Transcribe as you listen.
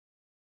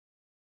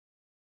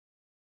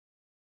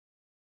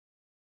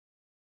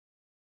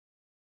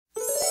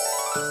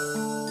Él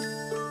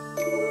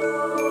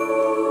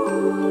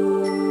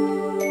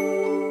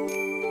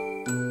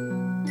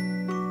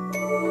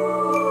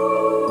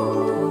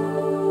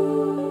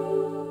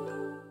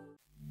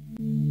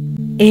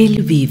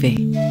vive.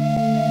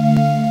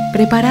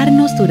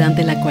 Prepararnos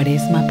durante la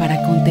Cuaresma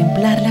para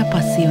contemplar la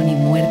pasión y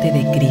muerte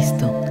de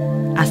Cristo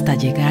hasta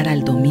llegar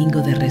al domingo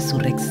de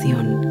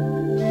resurrección.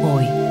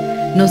 Hoy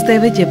nos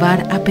debe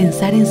llevar a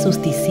pensar en sus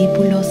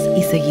discípulos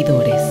y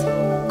seguidores.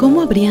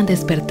 ¿Cómo habrían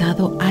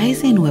despertado a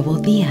ese nuevo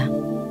día?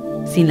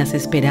 Sin las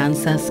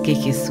esperanzas que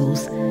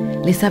Jesús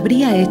les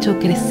habría hecho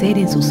crecer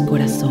en sus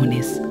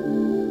corazones.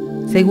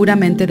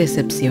 Seguramente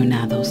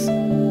decepcionados,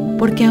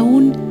 porque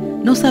aún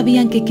no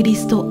sabían que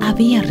Cristo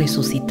había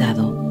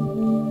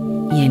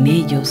resucitado. Y en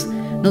ellos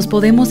nos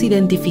podemos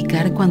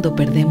identificar cuando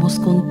perdemos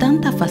con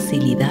tanta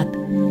facilidad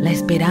la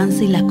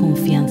esperanza y la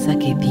confianza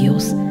que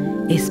Dios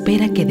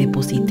espera que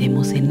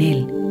depositemos en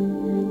Él,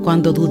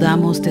 cuando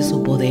dudamos de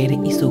su poder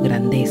y su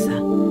grandeza,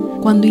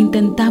 cuando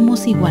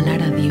intentamos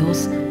igualar a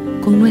Dios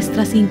con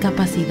nuestras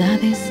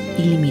incapacidades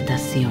y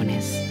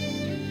limitaciones.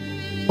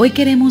 Hoy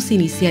queremos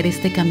iniciar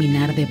este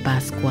caminar de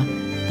Pascua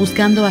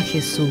buscando a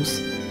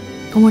Jesús,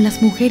 como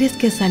las mujeres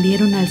que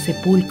salieron al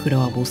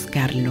sepulcro a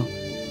buscarlo.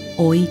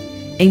 Hoy,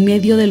 en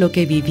medio de lo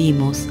que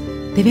vivimos,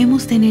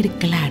 debemos tener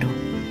claro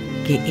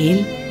que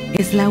Él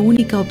es la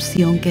única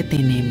opción que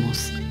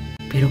tenemos.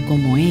 Pero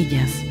como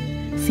ellas,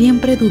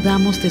 siempre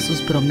dudamos de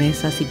sus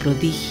promesas y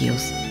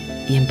prodigios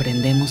y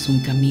emprendemos un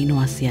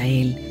camino hacia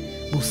Él,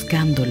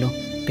 buscándolo,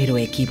 pero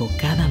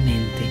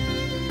equivocadamente,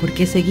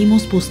 porque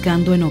seguimos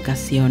buscando en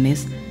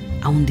ocasiones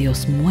a un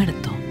Dios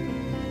muerto.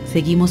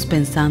 Seguimos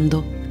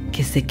pensando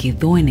que se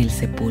quedó en el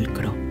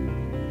sepulcro.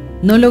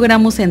 No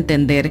logramos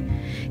entender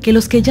que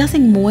los que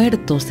yacen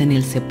muertos en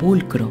el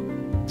sepulcro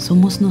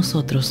somos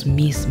nosotros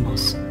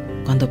mismos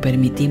cuando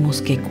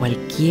permitimos que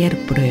cualquier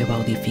prueba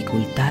o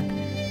dificultad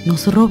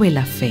nos robe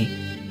la fe,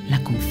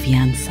 la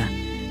confianza,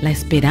 la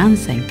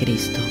esperanza en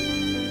Cristo.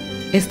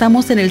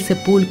 Estamos en el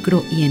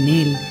sepulcro y en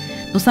Él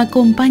nos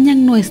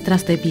acompañan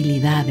nuestras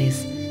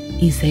debilidades,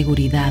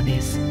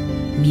 inseguridades,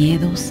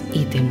 miedos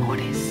y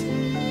temores.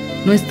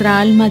 Nuestra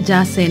alma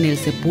yace en el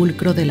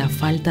sepulcro de la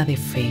falta de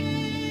fe,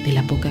 de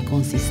la poca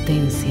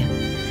consistencia,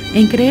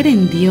 en creer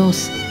en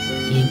Dios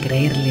y en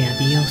creerle a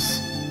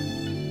Dios.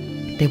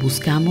 Te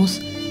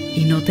buscamos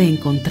y no te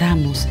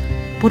encontramos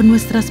por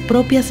nuestras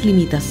propias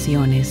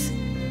limitaciones.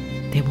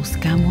 Te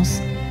buscamos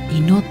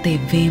y no te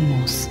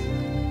vemos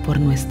por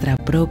nuestra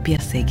propia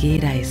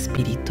ceguera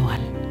espiritual.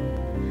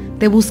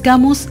 Te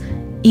buscamos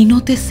y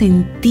no te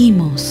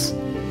sentimos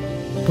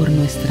por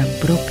nuestra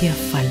propia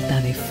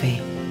falta de fe.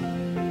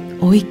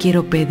 Hoy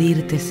quiero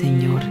pedirte,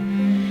 Señor,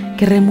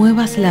 que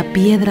remuevas la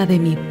piedra de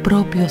mi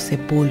propio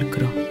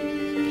sepulcro,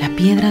 la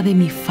piedra de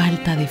mi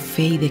falta de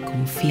fe y de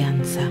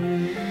confianza,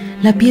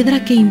 la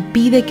piedra que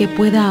impide que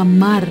pueda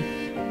amar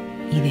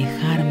y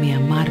dejarme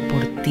amar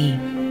por ti,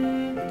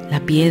 la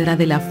piedra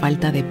de la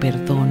falta de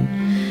perdón,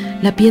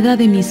 la piedra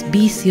de mis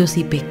vicios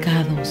y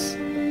pecados.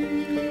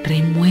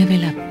 Remueve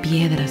la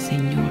piedra,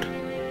 Señor.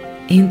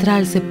 Entra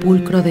al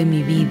sepulcro de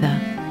mi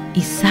vida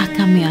y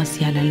sácame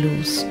hacia la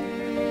luz,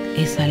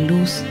 esa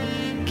luz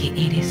que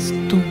eres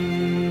tú.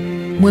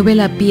 Mueve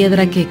la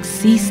piedra que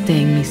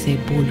existe en mi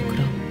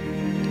sepulcro.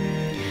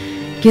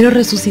 Quiero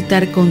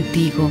resucitar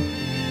contigo.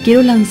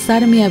 Quiero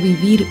lanzarme a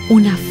vivir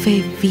una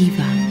fe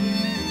viva,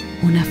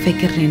 una fe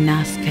que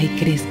renazca y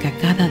crezca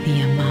cada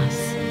día más.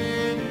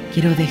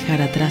 Quiero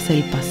dejar atrás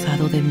el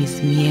pasado de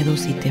mis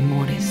miedos y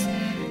temores,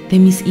 de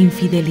mis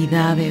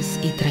infidelidades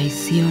y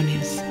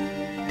traiciones,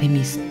 de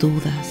mis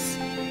dudas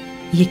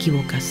y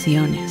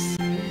equivocaciones.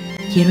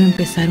 Quiero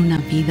empezar una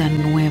vida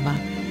nueva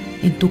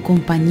en tu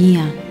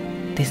compañía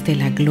desde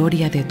la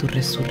gloria de tu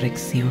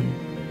resurrección.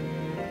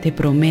 Te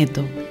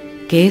prometo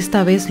que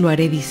esta vez lo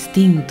haré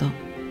distinto.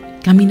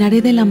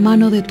 Caminaré de la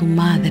mano de tu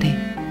madre,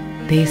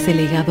 de ese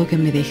legado que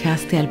me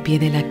dejaste al pie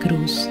de la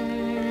cruz.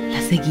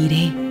 La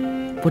seguiré,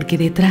 porque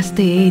detrás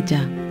de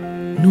ella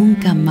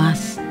nunca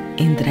más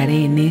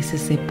entraré en ese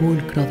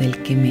sepulcro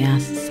del que me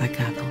has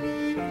sacado.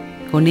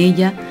 Con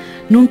ella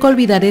nunca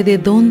olvidaré de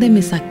dónde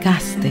me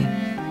sacaste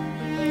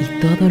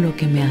y todo lo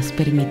que me has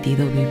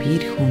permitido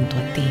vivir junto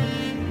a ti.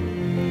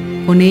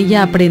 Con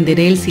ella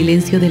aprenderé el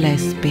silencio de la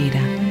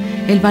espera,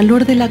 el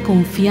valor de la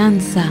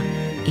confianza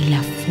y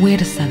la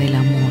fuerza del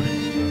amor.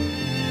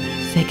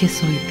 Sé que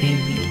soy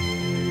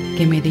débil,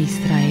 que me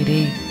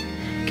distraeré,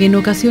 que en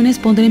ocasiones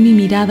pondré mi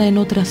mirada en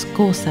otras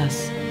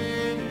cosas,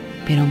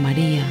 pero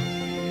María,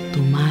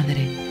 tu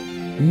madre,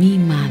 mi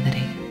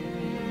madre,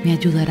 me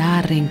ayudará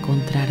a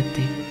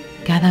reencontrarte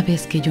cada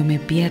vez que yo me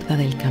pierda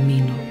del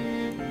camino.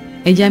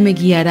 Ella me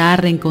guiará a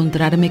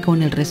reencontrarme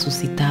con el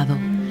resucitado,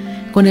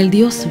 con el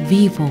Dios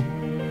vivo.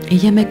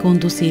 Ella me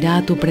conducirá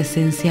a tu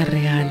presencia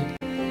real,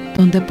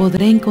 donde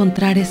podré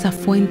encontrar esa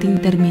fuente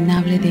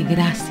interminable de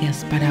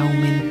gracias para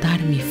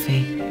aumentar mi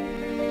fe,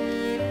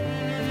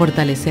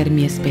 fortalecer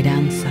mi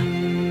esperanza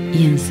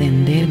y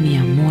encender mi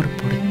amor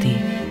por ti.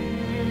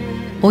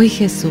 Hoy,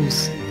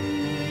 Jesús,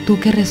 tú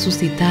que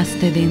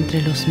resucitaste de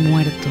entre los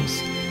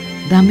muertos,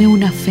 dame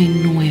una fe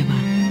nueva,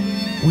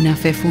 una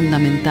fe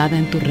fundamentada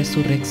en tu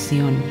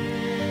resurrección.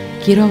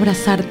 Quiero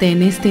abrazarte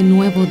en este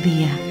nuevo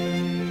día.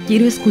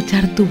 Quiero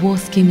escuchar tu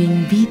voz que me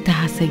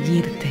invita a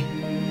seguirte.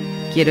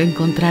 Quiero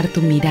encontrar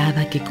tu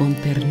mirada que con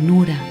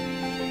ternura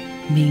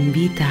me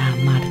invita a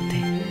amarte.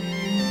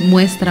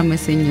 Muéstrame,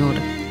 Señor,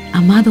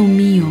 amado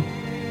mío,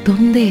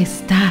 ¿dónde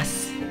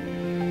estás?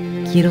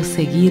 Quiero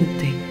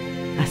seguirte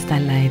hasta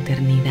la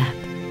eternidad.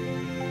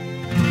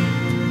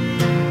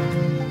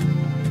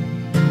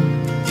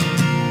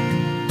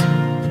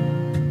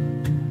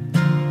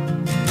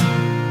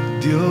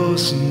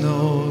 Dios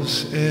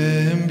nos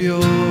envió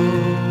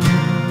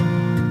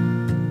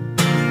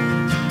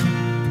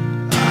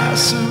a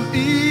su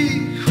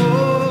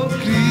Hijo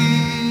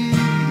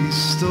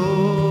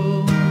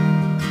Cristo.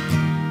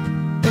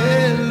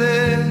 Él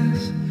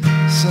es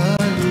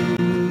salud,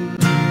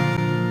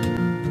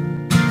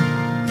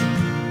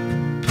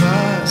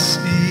 paz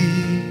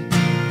y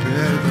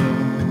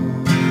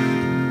perdón.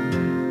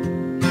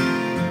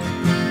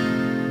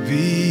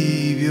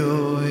 Vivió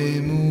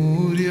y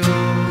murió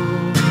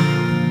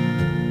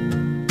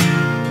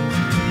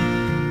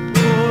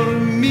por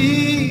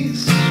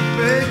mis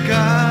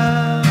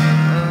pecados.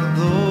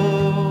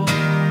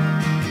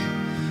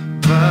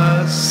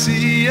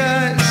 Vacía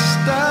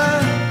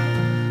está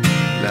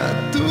la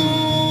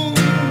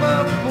tumba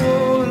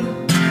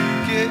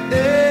porque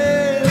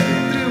Él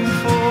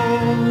triunfó,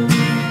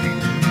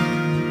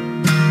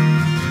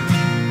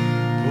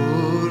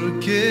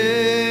 porque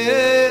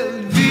Él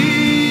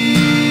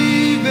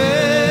vive.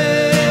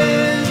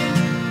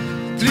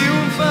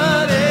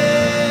 Triunfaré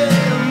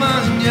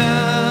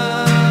mañana,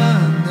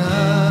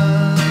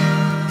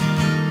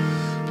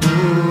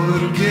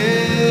 porque